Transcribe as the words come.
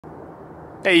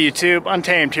Hey YouTube,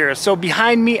 Untamed here. So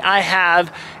behind me I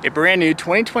have a brand new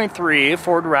 2023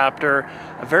 Ford Raptor,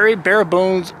 a very bare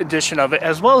bones edition of it,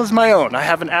 as well as my own. I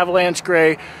have an Avalanche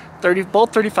Gray,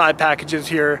 both 35 packages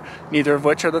here, neither of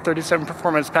which are the 37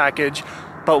 Performance package,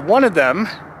 but one of them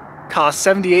costs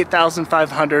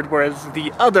 $78,500, whereas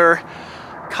the other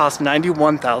costs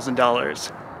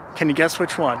 $91,000. Can you guess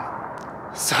which one?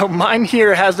 So mine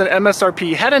here has an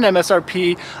MSRP, had an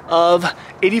MSRP of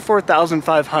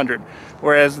 $84,500,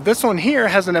 whereas this one here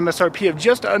has an MSRP of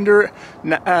just under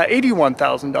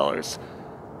 $81,000.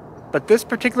 But this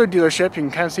particular dealership, you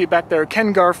can kind of see it back there,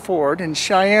 Kengar Ford in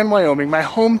Cheyenne, Wyoming, my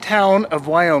hometown of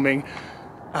Wyoming,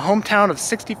 a hometown of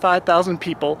 65,000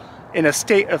 people in a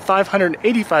state of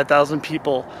 585,000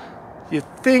 people. You'd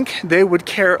think they would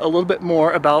care a little bit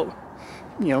more about,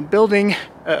 you know, building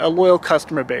a loyal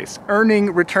customer base,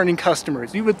 earning returning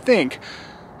customers. You would think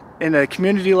in a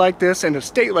community like this, in a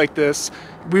state like this,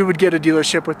 we would get a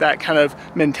dealership with that kind of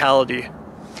mentality.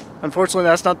 Unfortunately,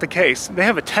 that's not the case. They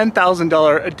have a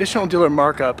 $10,000 additional dealer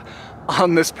markup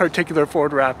on this particular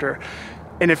Ford Raptor.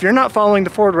 And if you're not following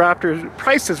the Ford Raptor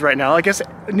prices right now, I guess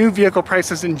new vehicle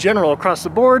prices in general across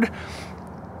the board,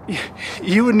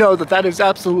 you would know that that is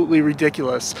absolutely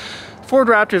ridiculous. Ford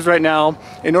Raptors right now,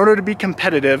 in order to be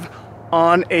competitive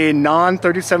on a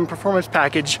non-37 Performance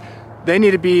package, they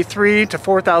need to be $3,000 to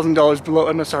 $4,000 below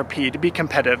MSRP to be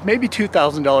competitive. Maybe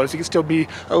 $2,000, you can still be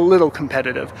a little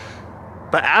competitive.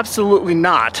 But absolutely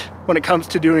not when it comes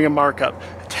to doing a markup.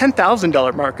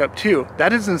 $10,000 markup too,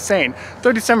 that is insane.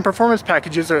 37 Performance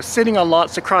packages are sitting on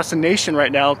lots across the nation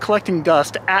right now, collecting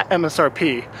dust at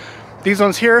MSRP. These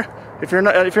ones here, if you're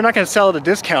not going to sell at a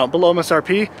discount below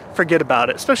MSRP, forget about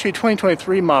it. Especially a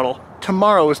 2023 model.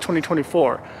 Tomorrow is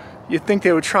 2024. You'd think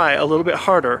they would try a little bit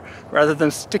harder rather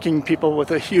than sticking people with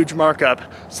a huge markup.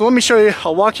 So let me show you,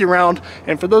 I'll walk you around,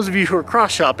 and for those of you who are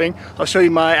cross-shopping, I'll show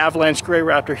you my Avalanche Gray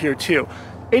Raptor here too.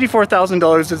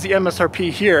 $84,000 is the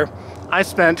MSRP here. I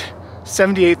spent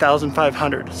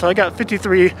 $78,500. So I got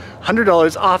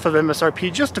 $5,300 off of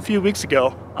MSRP just a few weeks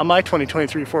ago on my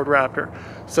 2023 Ford Raptor.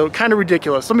 So kind of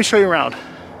ridiculous. Let me show you around.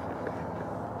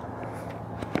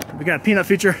 We got a peanut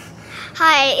feature.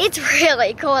 Hi, it's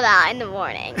really cold out in the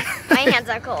morning. My hands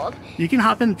are cold. You can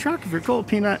hop in the truck if you're cold,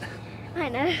 Peanut. I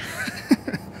know.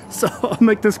 So I'll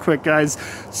make this quick, guys.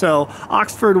 So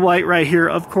Oxford white right here,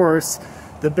 of course.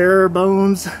 The bare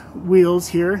bones wheels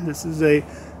here. This is a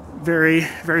very,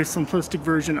 very simplistic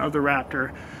version of the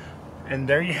Raptor. And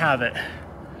there you have it.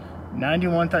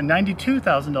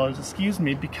 $92,000, excuse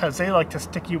me, because they like to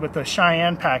stick you with the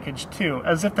Cheyenne package too.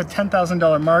 As if the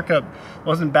 $10,000 markup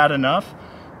wasn't bad enough.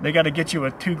 They got to get you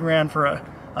a $2 grand for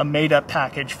a made-up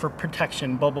package for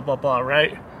protection, blah, blah, blah, blah,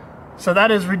 right? So that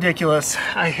is ridiculous.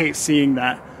 I hate seeing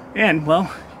that. And,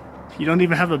 well, you don't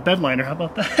even have a bed liner. How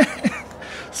about that?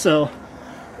 So,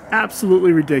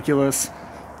 absolutely ridiculous.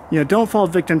 You know, don't fall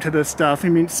victim to this stuff. I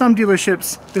mean, some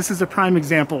dealerships, this is a prime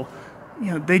example.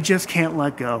 You know, they just can't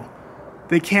let go.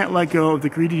 They can't let go of the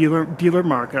greedy dealer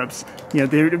markups. You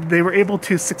know, they were able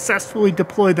to successfully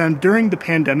deploy them during the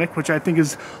pandemic, which I think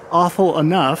is awful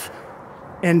enough.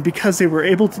 And because they were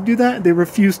able to do that, they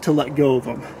refused to let go of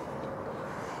them.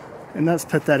 And that's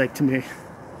pathetic to me.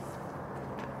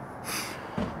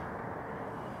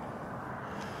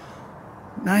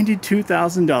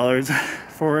 $92,000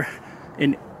 for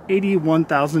an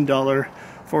 $81,000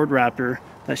 Ford Raptor.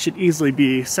 That should easily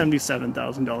be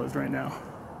 $77,000 right now.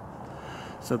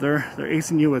 So they're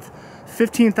acing you with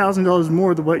 $15,000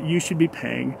 more than what you should be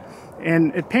paying.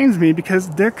 And it pains me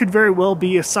because there could very well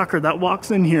be a sucker that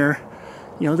walks in here,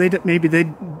 you know, maybe they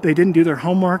didn't do their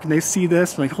homework and they see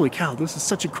this like, holy cow, this is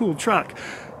such a cool truck.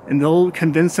 And they'll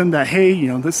convince them that, hey, you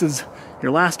know, this is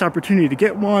your last opportunity to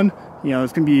get one. You know,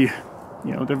 it's going to be,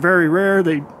 you know, they're very rare.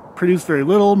 They produce very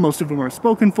little. Most of them are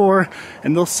spoken for,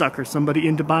 and they'll sucker somebody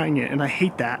into buying it. And I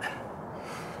hate that.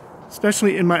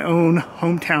 Especially in my own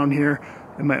hometown here,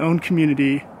 in my own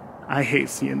community, I hate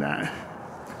seeing that.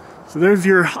 So there's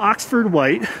your Oxford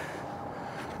white.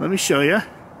 Let me show you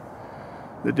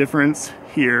the difference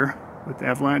here with the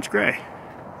Avalanche Gray.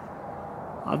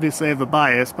 Obviously I have a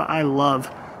bias, but I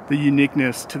love the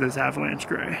uniqueness to this Avalanche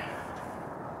Gray.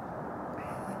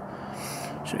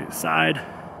 Show you the side.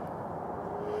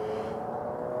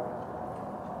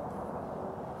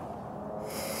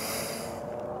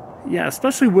 Yeah,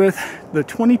 especially with the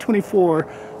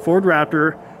 2024 Ford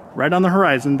Raptor right on the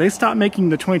horizon. They stopped making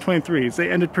the 2023s. They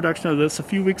ended production of this a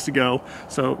few weeks ago.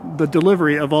 So the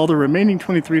delivery of all the remaining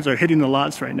 23s are hitting the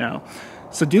lots right now.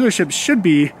 So dealerships should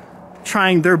be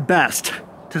trying their best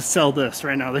to sell this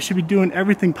right now. They should be doing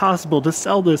everything possible to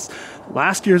sell this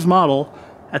last year's model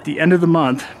at the end of the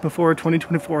month before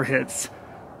 2024 hits.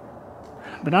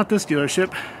 But not this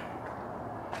dealership.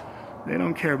 They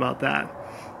don't care about that.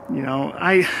 You know,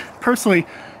 I personally,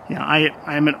 you know, I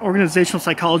am an organizational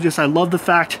psychologist. I love the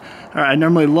fact, or I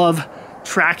normally love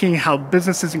tracking how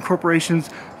businesses and corporations,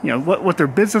 you know, what their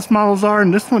business models are.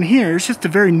 And this one here is just a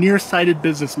very nearsighted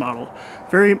business model.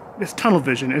 It's tunnel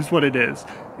vision is what it is.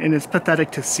 And it's pathetic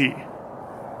to see.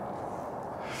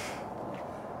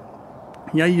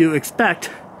 Yeah, you expect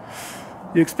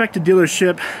a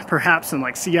dealership perhaps in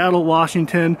like Seattle,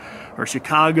 Washington, or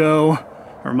Chicago,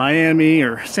 or Miami,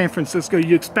 or San Francisco.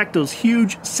 You expect those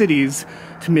huge cities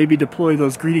to maybe deploy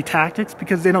those greedy tactics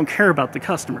because they don't care about the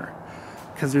customer.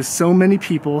 Because there's so many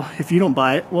people, if you don't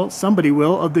buy it, well, somebody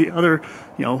will. Of the other,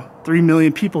 you know, 3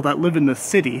 million people that live in the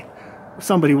city,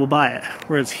 somebody will buy it.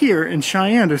 Whereas here in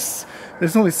Cheyenne, there's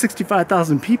only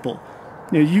 65,000 people.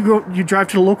 You know, you drive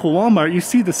to the local Walmart, you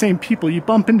see the same people, you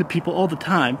bump into people all the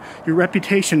time. Your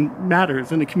reputation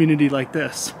matters in a community like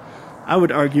this. I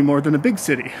would argue more than a big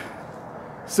city.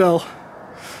 So,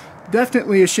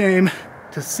 definitely a shame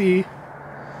to see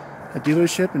a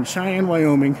dealership in Cheyenne,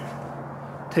 Wyoming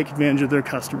take advantage of their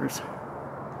customers.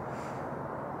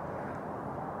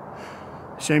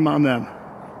 Shame on them.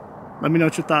 Let me know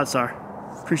what your thoughts are.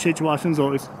 Appreciate you watching as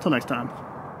always. Until next time.